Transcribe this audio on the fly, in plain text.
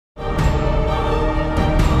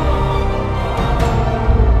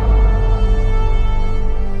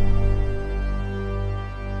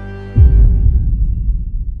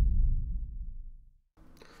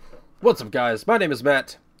What's up, guys? My name is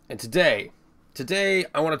Matt, and today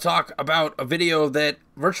I want to talk about a video that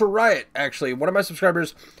Virtual Riot, actually, one of my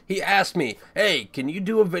subscribers, he asked me, hey, can you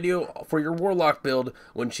do a video for your Warlock build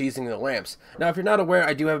when cheesing the lamps? Now, if you're not aware,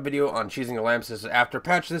 I do have a video on cheesing the lamps. This is after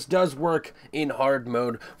patch. This does work in hard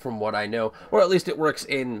mode from what I know, or at least it works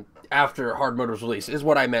in after hard mode was released, is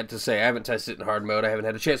what I meant to say. I haven't tested it in hard mode. I haven't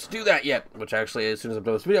had a chance to do that yet, which actually, as soon as I'm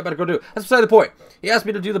done this video, I better go do. That's beside the point. He asked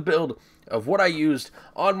me to do the build of what I used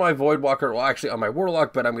on my Voidwalker, well, actually on my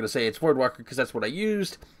Warlock, but I'm going to say it's Voidwalker because that's what I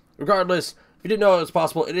used. Regardless, if you didn't know it was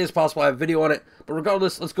possible, it is possible. I have a video on it, but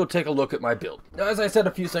regardless, let's go take a look at my build. Now, as I said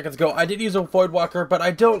a few seconds ago, I did use a Voidwalker, but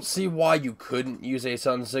I don't see why you couldn't use a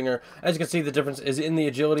Sunsinger. As you can see, the difference is in the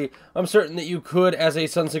agility. I'm certain that you could, as a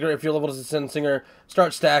Sunsinger, if you're leveled as a Sunsinger,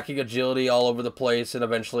 start stacking agility all over the place and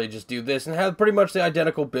eventually just do this and have pretty much the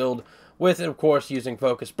identical build with, of course, using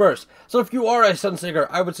Focus Burst. So if you are a Sunsinger,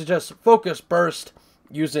 I would suggest Focus Burst,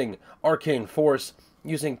 using Arcane Force,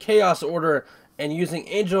 using Chaos Order, and using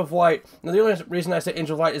Angel of Light. Now, the only reason I say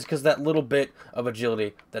Angel of Light is because that little bit of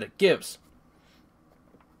agility that it gives.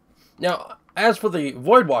 Now, as for the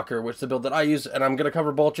Voidwalker, which is the build that I use, and I'm going to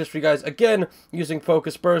cover both just for you guys, again, using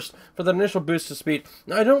Focus Burst for the initial boost to speed.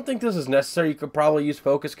 Now, I don't think this is necessary. You could probably use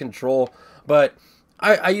Focus Control, but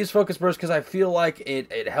I use Focus Burst because I feel like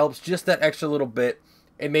it helps just that extra little bit.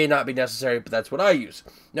 It may not be necessary, but that's what I use.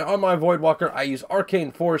 Now, on my Voidwalker, I use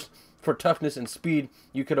Arcane Force for toughness and speed.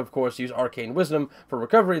 You could, of course, use Arcane Wisdom for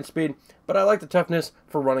recovery and speed, but I like the toughness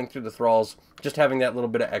for running through the thralls, just having that little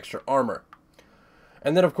bit of extra armor.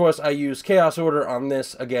 And then, of course, I use Chaos Order on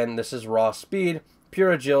this. Again, this is raw speed,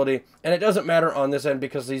 pure agility, and it doesn't matter on this end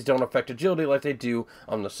because these don't affect agility like they do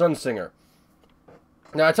on the Sunsinger.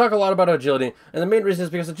 Now, I talk a lot about agility, and the main reason is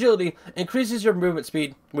because agility increases your movement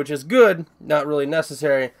speed, which is good, not really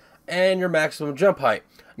necessary, and your maximum jump height.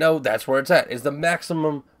 Now, that's where it's at, is the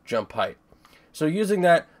maximum jump height. So using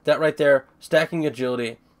that right there, stacking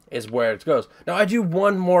agility, is where it goes. Now, I do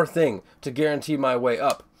one more thing to guarantee my way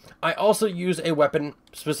up. I also use a weapon,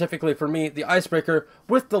 specifically for me, the Icebreaker,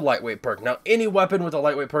 with the lightweight perk. Now, any weapon with a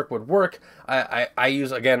lightweight perk would work. I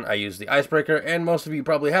use the Icebreaker, and most of you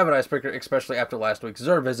probably have an Icebreaker, especially after last week's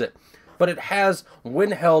Xur visit. But it has,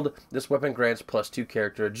 when held, this weapon grants +2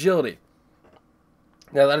 character agility.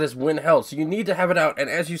 Now, that is when held, so you need to have it out, and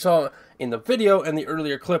as you saw in the video and the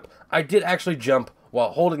earlier clip, I did actually jump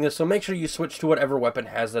while holding this, so make sure you switch to whatever weapon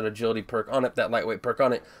has that agility perk on it, that lightweight perk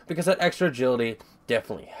on it, because that extra agility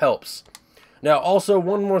definitely helps. Now, also,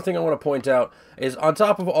 one more thing I want to point out is on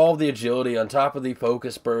top of all the agility, on top of the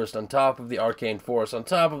Focus Burst, on top of the Arcane Force, on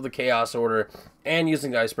top of the Chaos Order, and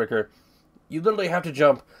using the Icebreaker, you literally have to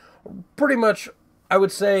jump pretty much, I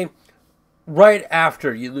would say, right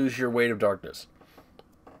after you lose your Weight of Darkness.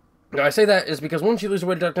 Now, I say that is because once you lose the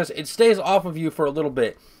Weight of Darkness, it stays off of you for a little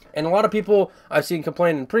bit. And a lot of people I've seen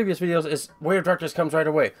complain in previous videos is Weight of Darkness comes right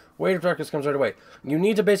away. Weight of Darkness comes right away. You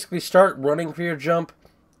need to basically start running for your jump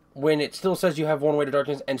when it still says you have one Weight of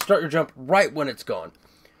Darkness and start your jump right when it's gone.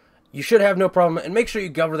 You should have no problem, and make sure you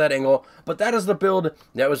cover that angle. But that is the build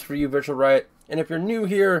that was for you, Virtual Riot. And if you're new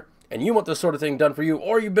here and you want this sort of thing done for you,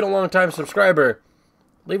 or you've been a long time subscriber,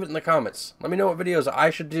 leave it in the comments. Let me know what videos I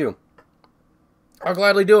should do. I'll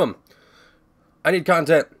gladly do them. I need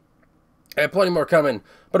content. I have plenty more coming,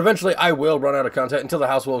 but eventually I will run out of content until the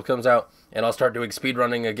House Wolf comes out, and I'll start doing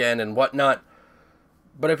speedrunning again and whatnot.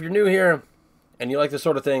 But if you're new here, and you like this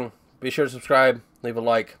sort of thing, be sure to subscribe, leave a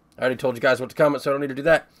like. I already told you guys what to comment, so I don't need to do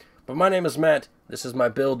that. But my name is Matt. This is my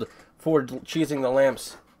build for cheesing the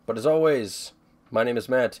lamps. But as always, my name is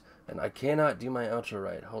Matt, and I cannot do my outro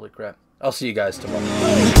right. Holy crap. I'll see you guys tomorrow.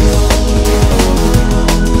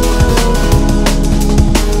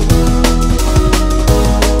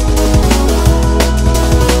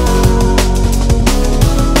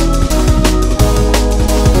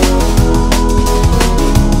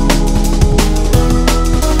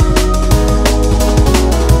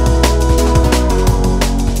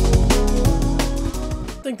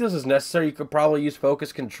 This is necessary. You could probably use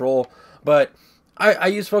Focus Control, but I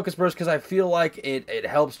use Focus Burst because I feel like it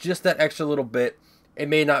helps just that extra little bit. It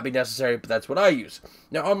may not be necessary, but that's what I use.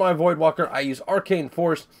 Now, on my Voidwalker, I use Arcane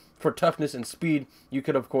Force for toughness and speed. You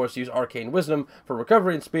could, of course, use Arcane Wisdom for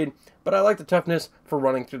recovery and speed, but I like the toughness for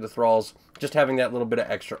running through the thralls, just having that little bit of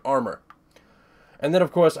extra armor. And then,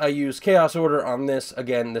 of course, I use Chaos Order on this.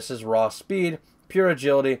 Again, this is raw speed, pure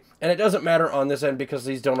agility, and it doesn't matter on this end because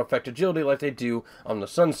these don't affect agility like they do on the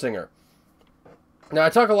Sunsinger. Now, I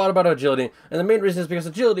talk a lot about agility, and the main reason is because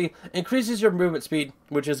agility increases your movement speed,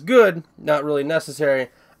 which is good, not really necessary,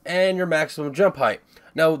 and your maximum jump height.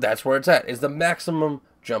 Now, that's where it's at, is the maximum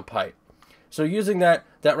jump height. So using that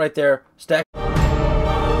right there, stack...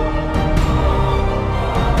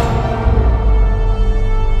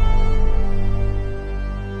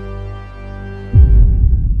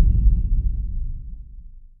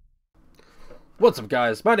 What's up,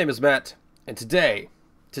 guys? My name is Matt, and today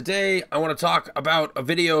I want to talk about a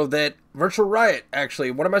video that Virtual Riot, actually,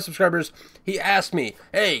 one of my subscribers, he asked me,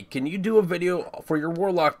 hey, can you do a video for your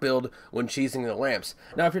Warlock build when cheesing the lamps?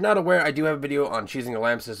 Now, if you're not aware, I do have a video on cheesing the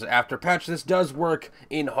lamps. This is after patch. This does work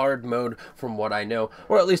in hard mode from what I know,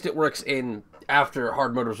 or at least it works in after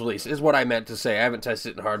hard mode was released, is what I meant to say. I haven't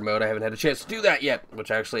tested it in hard mode. I haven't had a chance to do that yet, which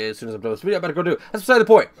actually, as soon as I'm done with this video, I better go do. That's beside the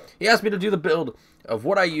point. He asked me to do the build of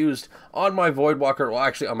what I used on my Voidwalker, well,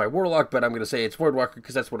 actually on my Warlock, but I'm going to say it's Voidwalker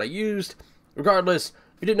because that's what I used. Regardless,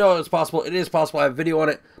 if you didn't know it was possible, it is possible. I have a video on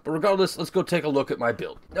it, but regardless, let's go take a look at my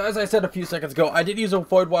build. Now, as I said a few seconds ago, I did use a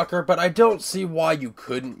Voidwalker, but I don't see why you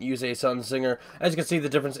couldn't use a Sunsinger. As you can see, the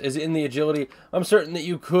difference is in the agility. I'm certain that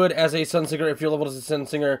you could, as a Sunsinger, if you're leveled as a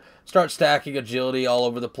Sunsinger, start stacking agility all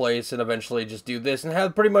over the place and eventually just do this and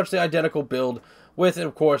have pretty much the identical build with,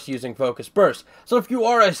 of course, using Focus Burst. So if you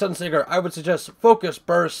are a Sunsinger, I would suggest Focus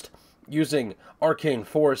Burst, using Arcane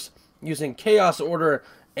Force, using Chaos Order,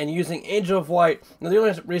 and using Angel of Light. Now, the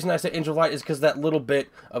only reason I say Angel of Light is because that little bit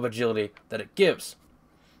of agility that it gives.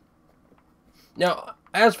 Now,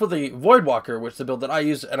 as for the Voidwalker, which is the build that I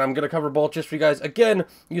use, and I'm going to cover both just for you guys, again,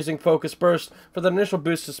 using Focus Burst for the initial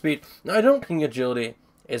boost to speed. Now, I don't think agility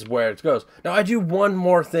is where it goes. Now, I do one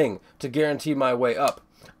more thing to guarantee my way up.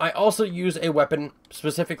 I also use a weapon,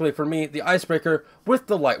 specifically for me, the Icebreaker, with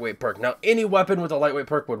the lightweight perk. Now, any weapon with a lightweight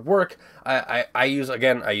perk would work. I use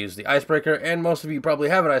the Icebreaker, and most of you probably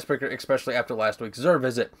have an Icebreaker, especially after last week's Xur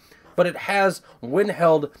visit. But it has, when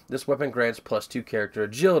held, this weapon grants +2 character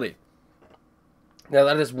agility. Now,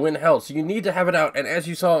 that is when held, so you need to have it out, and as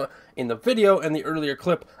you saw in the video and the earlier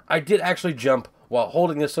clip, I did actually jump while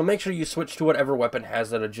holding this, so make sure you switch to whatever weapon has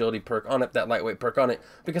that agility perk on it, that lightweight perk on it,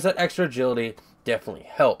 because that extra agility definitely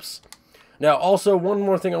helps. Now, also, one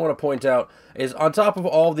more thing I want to point out is on top of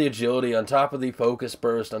all the agility, on top of the Focus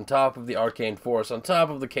Burst, on top of the Arcane Force, on top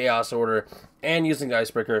of the Chaos Order, and using the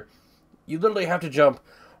Icebreaker, you literally have to jump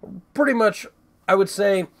pretty much, I would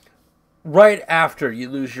say, right after you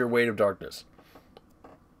lose your Weight of Darkness.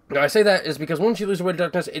 Now, I say that is because once you lose the Weight of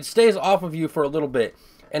Darkness, it stays off of you for a little bit.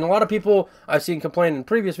 And a lot of people I've seen complain in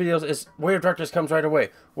previous videos is Weight of Darkness comes right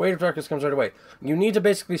away. Weight of Darkness comes right away. You need to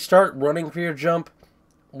basically start running for your jump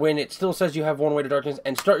when it still says you have one Weight of Darkness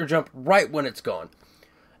and start your jump right when it's gone.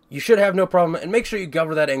 You should have no problem, and make sure you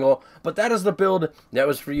cover that angle. But that is the build that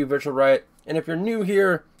was for you, Virtual Riot. And if you're new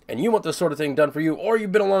here and you want this sort of thing done for you, or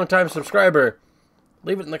you've been a long time subscriber,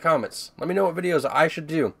 leave it in the comments. Let me know what videos I should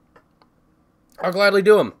do. I'll gladly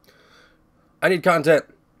do them. I need content.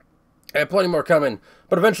 I have plenty more coming,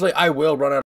 but eventually I will run out